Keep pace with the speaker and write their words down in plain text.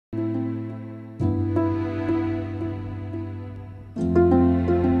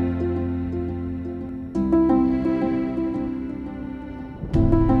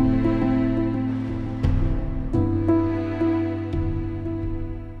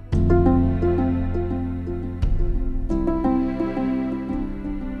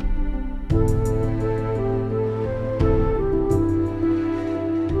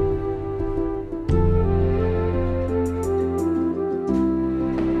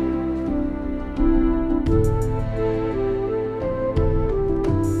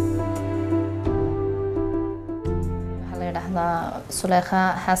سليخة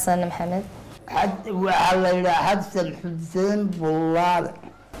حسن محمد. وعلى حسن حسين بولار.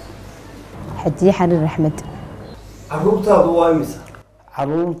 حدي حرير أحمد. عروبتها ضوامسة.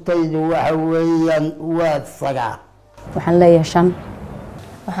 عروبتي وحويا والصقع. وحن لي شن.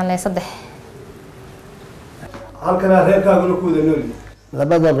 وحن لي صدح. هل كان غير كابل كودا نولي؟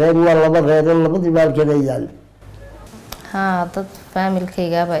 لبدا غير ولا غير لبدا بالكريال. ها ضد فاميل كي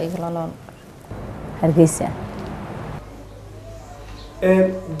جابا إغلانون. هرقيسة.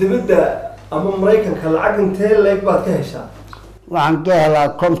 دبدا أما مريكان كالعقن تيل ليك بعد كهشة. وعن كهلا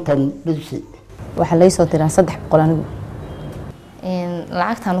كونتن بشي. waxaa lay soo diraa 3 boqol anigu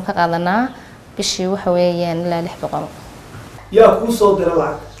lacagtaan ka qaadanaa bishii waxa weeyaan ilaa 6 boqol yaa ku soo dira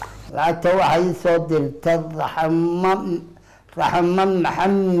lacagta waxay soo dirtay raxman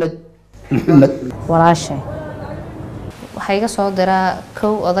maxamed walaashay waxay iga soo diraa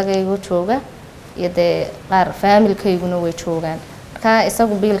kow odagaygu jooga iyo de qaar familkayguna way joogaan marka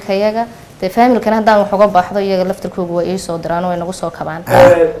isagu biilkayaga de familkan hadaan wax uga baxdo iyaga laftirkoodu way soo diraan oo inagu soo kabaan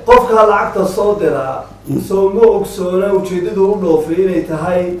qofka lacagta soo dira soo ma ogsoona ujeedadu u dhoofay inay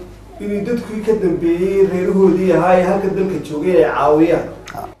tahay in dadku ka dambeeyay reerahoodii yahay halka dalka joogay ay caawiyaan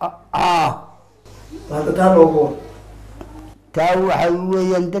hada taan ugu taa waxay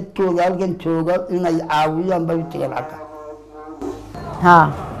weeyaan dadkooda halkan jooga inay caawiyaan bay tigeen lacagta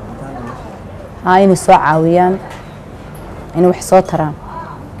inay soo caawiyaan inay wax soo taraan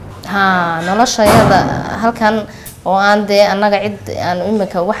noloshayada halkan oo aan de anaga cid aan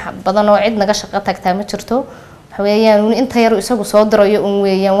imika wax badan oo cid naga shaqo tagtaa ma jirto waxa weeyaan inta yar isagu soo dirayo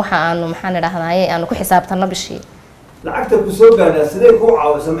weeyaan waxa aanu maxaan idhaahdaaye aanu ku xisaabtano bishii lacagta ku soo gaadha sidee ku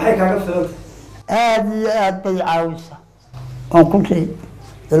caawisa maxay kaaga filan aad bay caawisa oo ku sii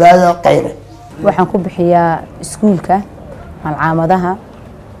ilaa qayre waxaan ku bixiyaa iskuulka malcaamadaha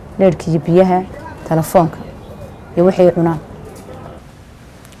leerkiga biyaha telefoonka iyo wixii cunaan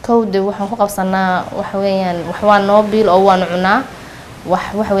كود وحن قبصنا وحويان وحوان نوبيل أو وان عنا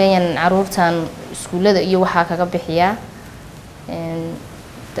وحويان عرورتان سكولة إيو وحاكا قبحيا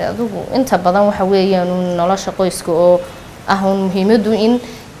أنت بدن وحويان نلاش قيسكو أو أهون مهمدو إن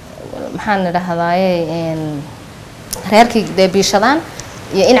محن لهذاي reerkii deebishadaan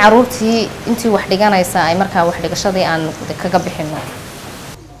iyo in caruurtii intii wax dhiganaysa ay markaa wax dhigashadii aan kaga bixino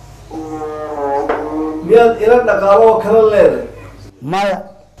miyaad ila dhaqaalo kala leedahay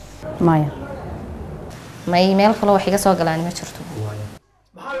may meel kale wax iga soo galaan ma jirto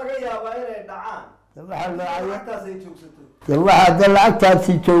maxaa laga yaabaa inay dhacaan lacagtaasay joogsato waxaad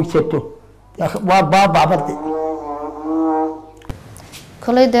lacagtaasi joogsato waa baabacbadi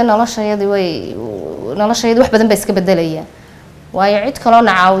kolay de noloshayadii wax badan baa iska bedelaya waayo cid kaloo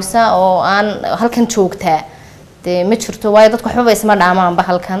na caawisa oo aan halkan joogtaa de ma jirto waayo dadku waxba isma dhaamaanba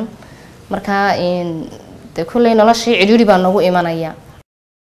halkan marka de kolay noloshii cidhiidhi baa nagu imanaya